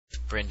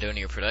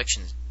Brandonia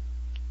Productions.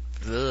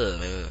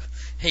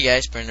 Hey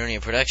guys,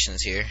 Brandonia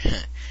Productions here.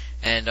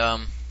 And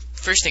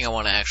first thing I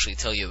want to actually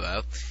tell you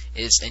about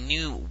is a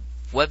new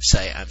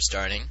website I'm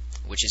starting,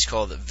 which is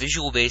called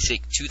Visual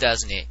Basic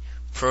 2008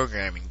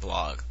 Programming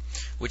Blog,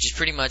 which is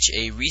pretty much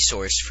a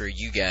resource for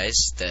you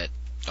guys that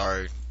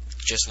are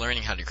just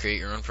learning how to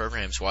create your own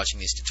programs watching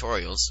these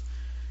tutorials.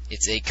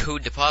 It's a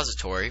code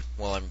depository.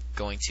 Well, I'm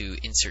going to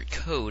insert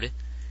code,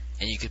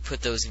 and you could put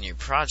those in your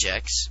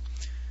projects.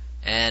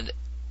 And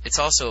it's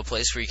also a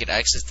place where you can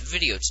access the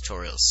video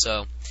tutorials.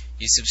 So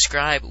you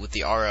subscribe with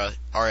the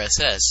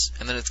RSS,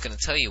 and then it's going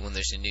to tell you when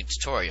there's a new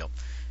tutorial.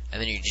 And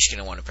then you're just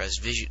going to want to press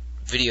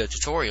video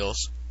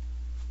tutorials,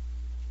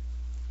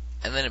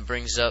 and then it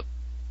brings up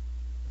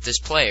this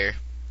player,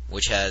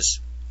 which has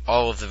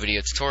all of the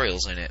video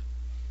tutorials in it.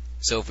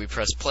 So if we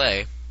press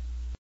play,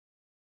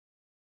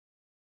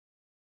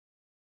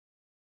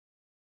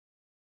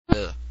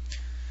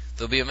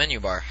 there'll be a menu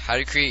bar. How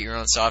to create your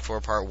own software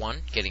part 1,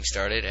 getting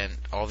started, and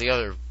all the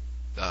other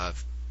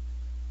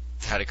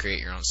how to create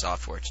your own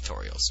software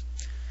tutorials.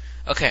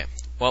 Okay,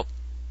 well,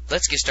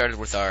 let's get started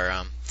with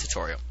our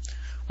tutorial.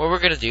 What we're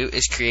going to do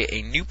is create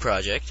a new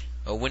project,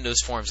 a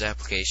Windows Forms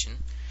application,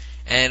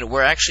 and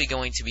we're actually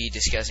going to be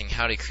discussing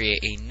how to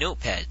create a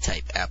Notepad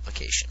type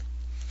application,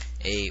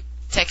 a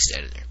text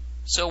editor.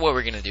 So what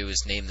we're going to do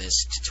is name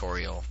this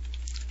tutorial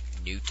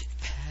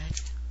Notepad.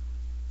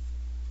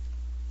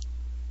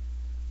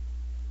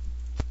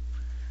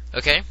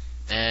 Okay,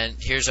 and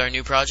here's our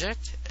new project,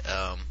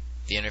 the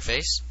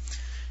interface.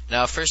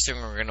 Now, first thing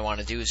we're going to want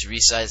to do is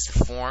resize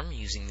the form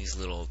using these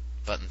little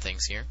button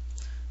things here.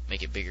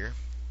 Make it bigger.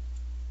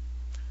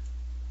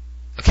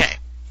 Okay.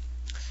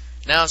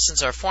 Now,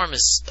 since our form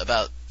is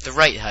about the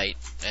right height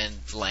and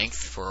length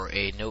for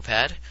a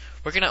notepad,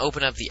 we're going to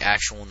open up the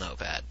actual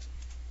notepad.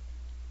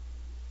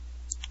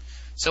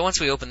 So once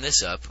we open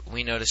this up,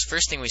 we notice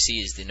first thing we see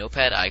is the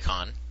notepad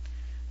icon,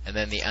 and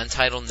then the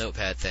untitled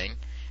notepad thing,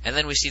 and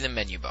then we see the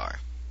menu bar.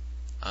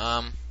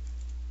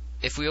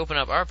 If we open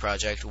up our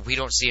project, we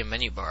don't see a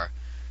menu bar,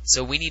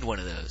 so we need one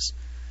of those.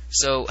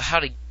 So how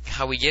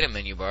we get a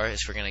menu bar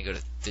is we're going to go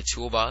to the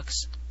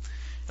toolbox,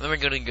 and then we're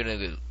going to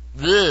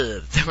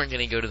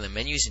go to the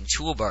menus and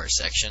toolbar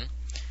section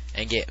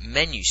and get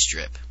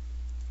Menustrip.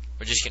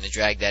 We're just going to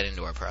drag that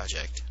into our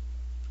project.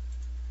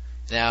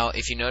 Now,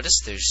 if you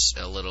notice, there's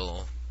a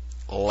little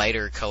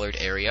lighter colored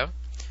area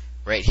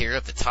right here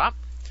at the top,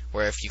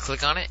 where if you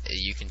click on it,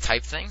 you can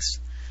type things.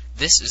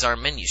 This is our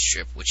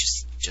Menustrip, which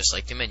is just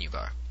like the menu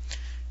bar.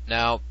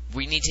 Now,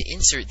 we need to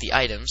insert the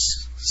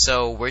items,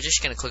 so we're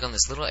just going to click on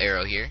this little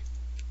arrow here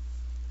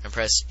and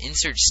press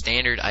Insert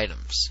Standard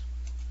Items.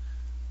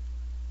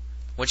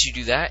 Once you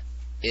do that,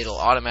 it'll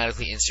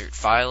automatically insert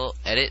File,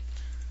 Edit,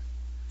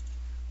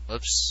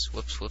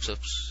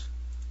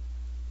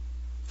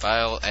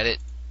 File, Edit,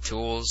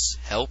 Tools,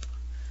 Help.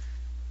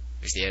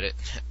 Here's the edit.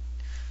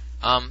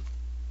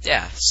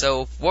 Yeah,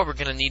 so what we're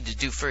going to need to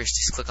do first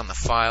is click on the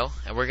file,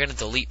 and we're going to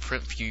delete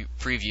Print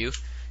Preview,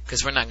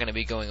 because we're not going to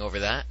be going over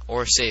that,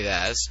 or Save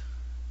As.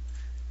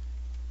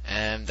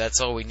 And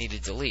that's all we need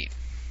to delete.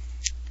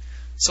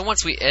 So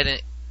once we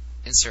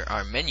insert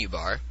our menu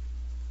bar,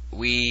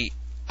 we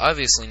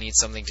obviously need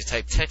something to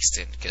type text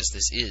in, because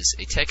this is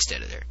a text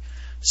editor.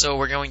 So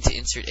we're going to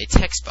insert a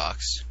text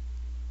box.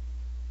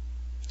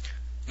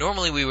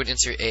 Normally we would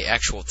insert an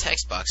actual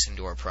text box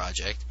into our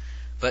project,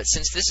 but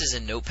since this is a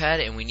notepad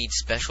and we need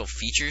special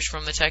features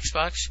from the text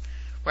box,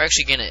 we're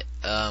actually going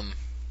to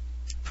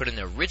put in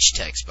a rich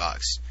text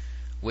box,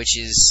 which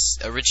is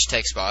a rich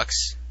text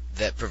box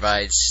that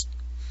provides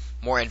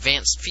more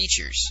advanced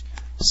features.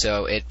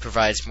 So it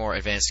provides more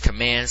advanced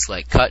commands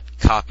like cut,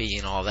 copy,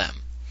 and all them.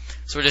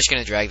 So we're just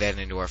going to drag that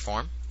into our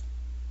form.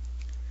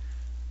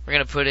 We're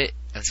going to put it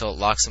until it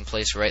locks in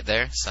place right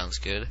there. Sounds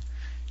good.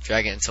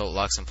 Drag it until it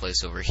locks in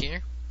place over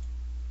here.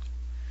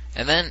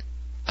 And then,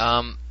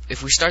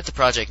 if we start the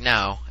project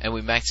now and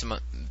we make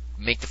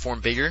the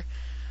form bigger,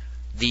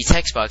 the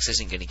text box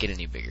isn't going to get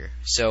any bigger.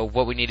 So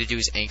what we need to do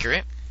is anchor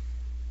it.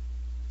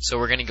 So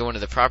we're going to go into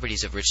the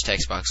properties of Rich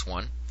Text Box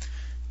 1,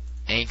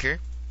 anchor,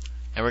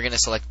 and we're going to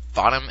select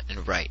bottom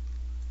and right.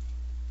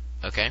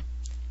 Okay?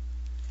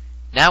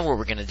 Now what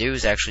we're going to do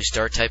is actually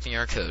start typing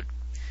our code.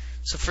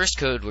 So first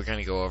code we're going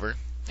to go over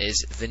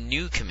is the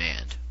new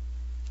command.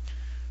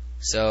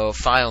 So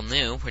file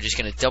new, we're just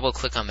going to double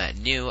click on that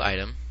new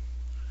item,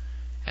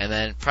 and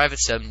then private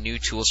sub new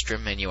tool strip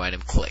menu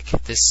item click.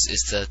 This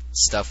is the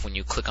stuff when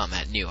you click on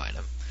that new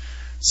item.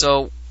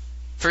 So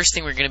first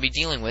thing we're going to be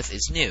dealing with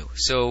is new.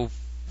 So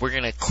we're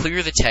going to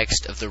clear the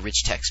text of the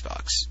rich text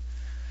box.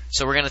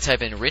 So we're going to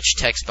type in rich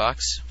text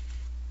box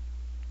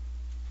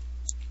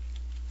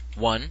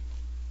 1,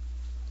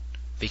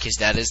 because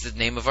that is the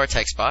name of our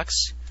text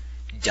box.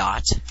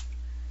 Dot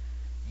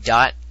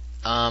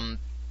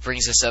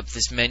brings us up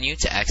this menu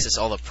to access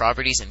all the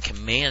properties and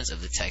commands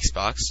of the text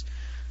box.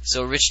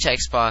 So rich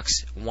text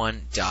box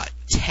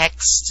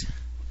 1.text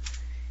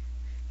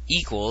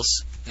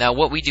equals, now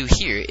what we do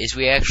here is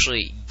we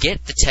actually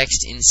get the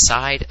text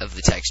inside of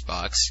the text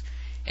box,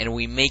 and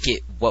we make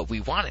it what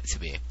we want it to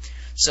be.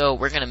 So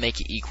we're going to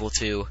make it equal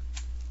to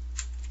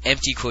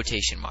empty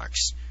quotation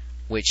marks,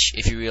 which,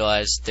 if you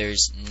realize,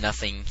 there's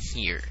nothing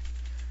here.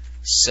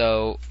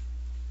 So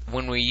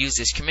when we use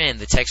this command,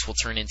 the text will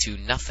turn into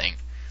nothing,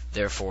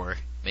 therefore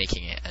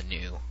making it a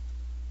new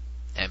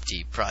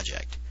empty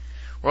project.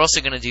 We're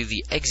also going to do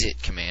the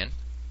exit command,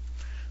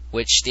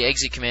 which the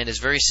exit command is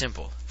very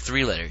simple.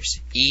 3 letters,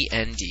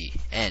 END,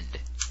 end.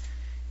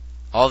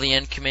 All the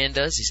end command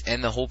does is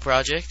end the whole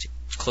project,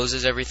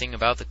 closes everything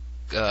about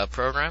the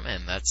program,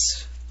 and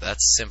that's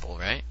simple,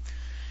 right?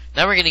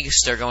 Now we're going to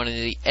start going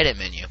into the edit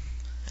menu,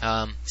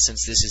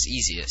 since this is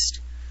easiest.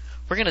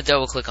 We're going to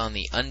double click on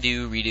the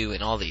undo, redo,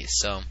 and all these.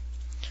 So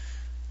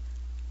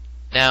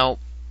now,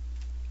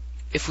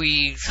 if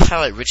we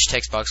highlight rich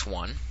text box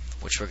 1,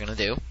 which we're going to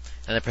do,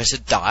 and then press a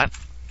dot,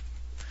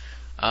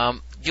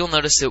 you'll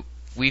notice that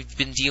we've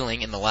been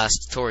dealing in the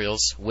last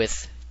tutorials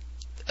with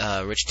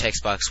rich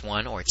text box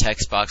 1 or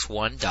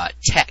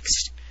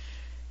textbox1.text.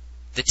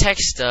 The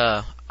text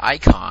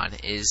icon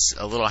is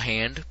a little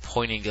hand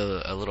pointing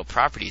to a little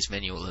properties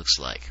menu, it looks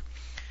like.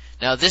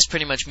 Now this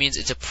pretty much means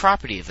it's a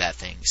property of that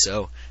thing.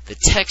 So the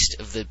text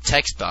of the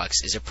text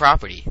box is a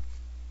property,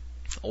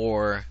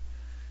 or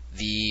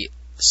the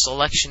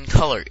selection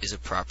color is a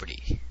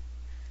property.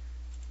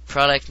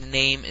 Product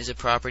name is a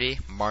property,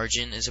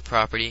 margin is a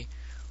property,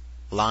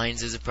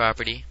 lines is a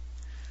property.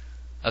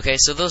 Okay,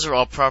 so those are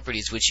all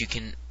properties which you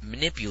can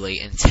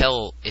manipulate and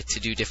tell it to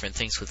do different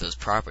things with those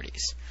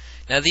properties.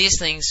 Now these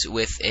things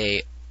with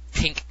a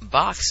pink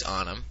box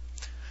on them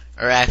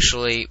are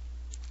actually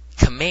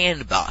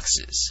command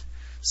boxes.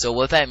 So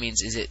what that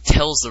means is it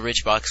tells the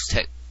rich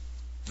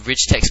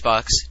text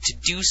box to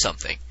do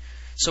something.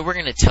 So we're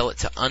going to tell it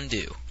to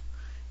undo.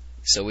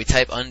 So we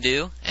type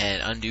undo,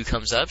 and undo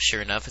comes up.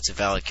 Sure enough, it's a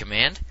valid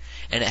command,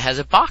 and it has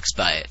a box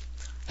by it.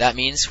 That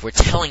means we're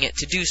telling it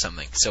to do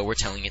something. So we're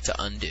telling it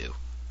to undo.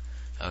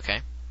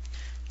 Okay.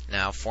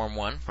 Now form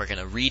 1, we're going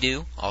to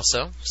redo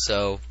also.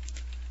 So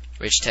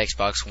rich text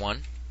box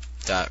 1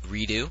 dot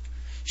redo.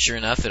 Sure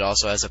enough, it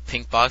also has a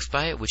pink box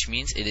by it, which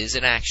means it is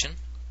an action.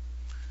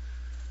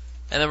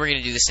 And then we're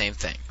going to do the same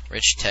thing.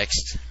 Rich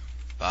text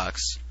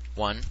box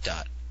 1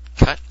 dot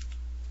cut.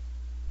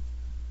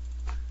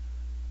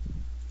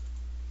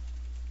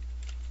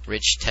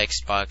 Rich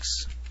text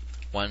box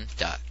 1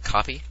 dot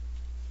copy.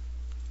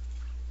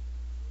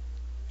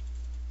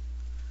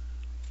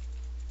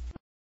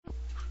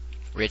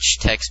 Rich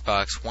text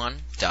box 1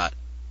 dot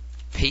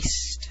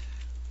paste.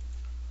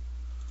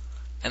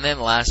 And then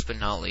last but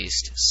not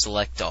least,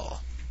 select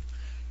all.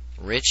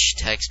 Rich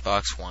text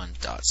box 1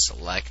 dot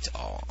select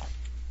all.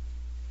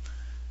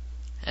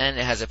 And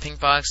it has a pink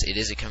box. It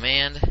is a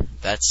command.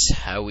 That's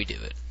how we do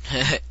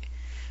it.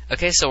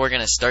 Okay, so we're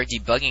going to start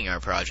debugging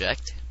our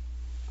project.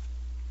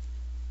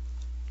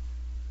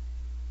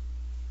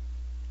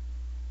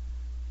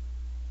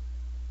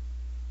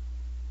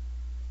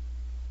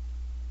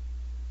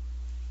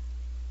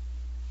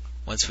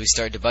 Once we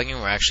start debugging,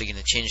 we're actually going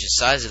to change the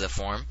size of the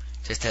form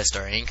to test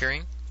our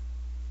anchoring.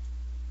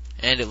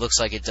 And it looks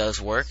like it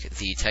does work.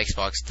 The text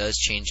box does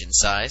change in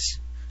size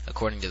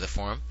according to the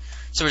form.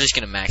 So we're just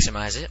going to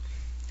maximize it.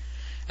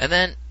 And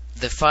then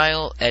the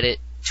File, Edit,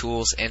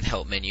 Tools, and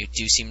Help menu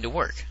do seem to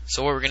work.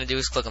 So what we're going to do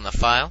is click on the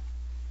File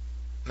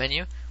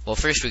menu. Well,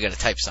 first we got to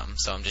type something.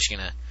 So I'm just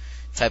going to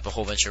type a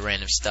whole bunch of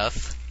random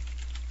stuff.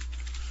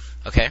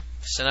 Okay,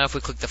 so now if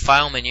we click the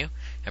File menu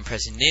and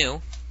press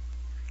New,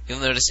 you'll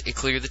notice it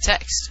cleared the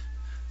text.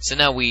 So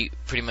now we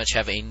pretty much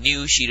have a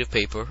new sheet of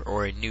paper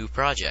or a new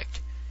project.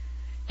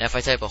 Now if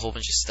I type a whole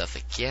bunch of stuff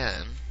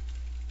again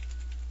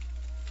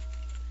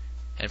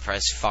and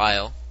press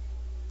File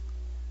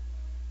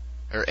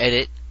or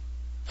Edit,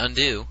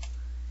 Undo,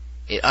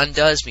 it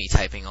undoes me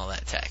typing all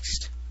that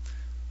text.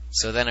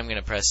 So then I'm going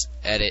to press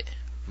Edit,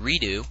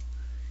 Redo,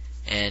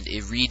 and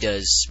it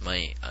redoes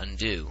my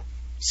undo.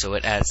 So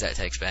it adds that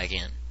text back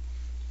in.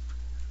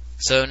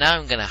 So now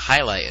I'm going to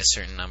highlight a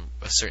certain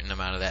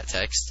amount of that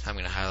text. I'm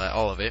going to highlight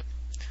all of it.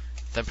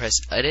 Then press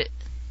Edit,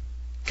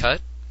 Cut,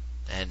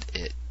 and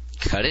it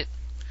cut it.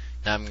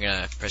 Now I'm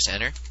going to press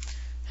Enter,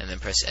 and then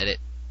press Edit,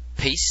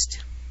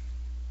 Paste.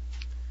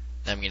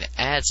 Now I'm going to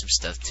add some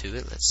stuff to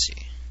it. Let's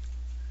see.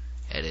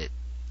 Edit,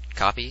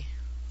 Copy,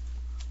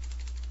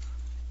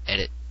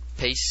 Edit,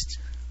 Paste.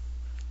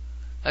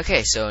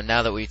 Okay, so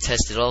now that we've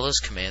tested all those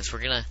commands, we're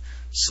going to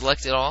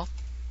select it all,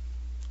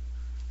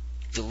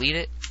 delete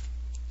it,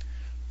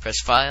 press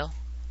File,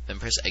 then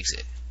press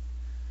Exit.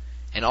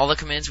 And all the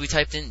commands we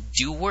typed in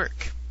do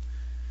work.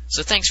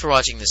 So thanks for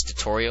watching this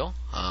tutorial,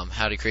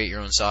 how to create your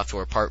own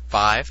software part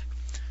 5.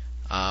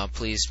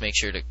 Please make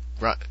sure to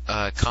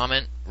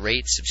comment,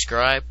 rate,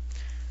 subscribe,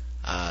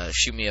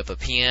 shoot me up a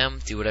PM,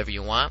 do whatever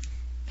you want.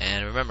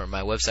 And remember,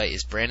 my website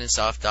is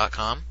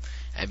brandonsoft.com.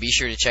 And be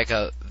sure to check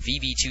out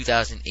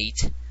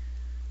VB2008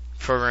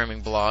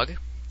 programming blog.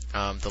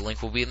 The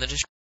link will be in the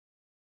description.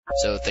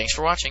 So thanks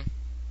for watching.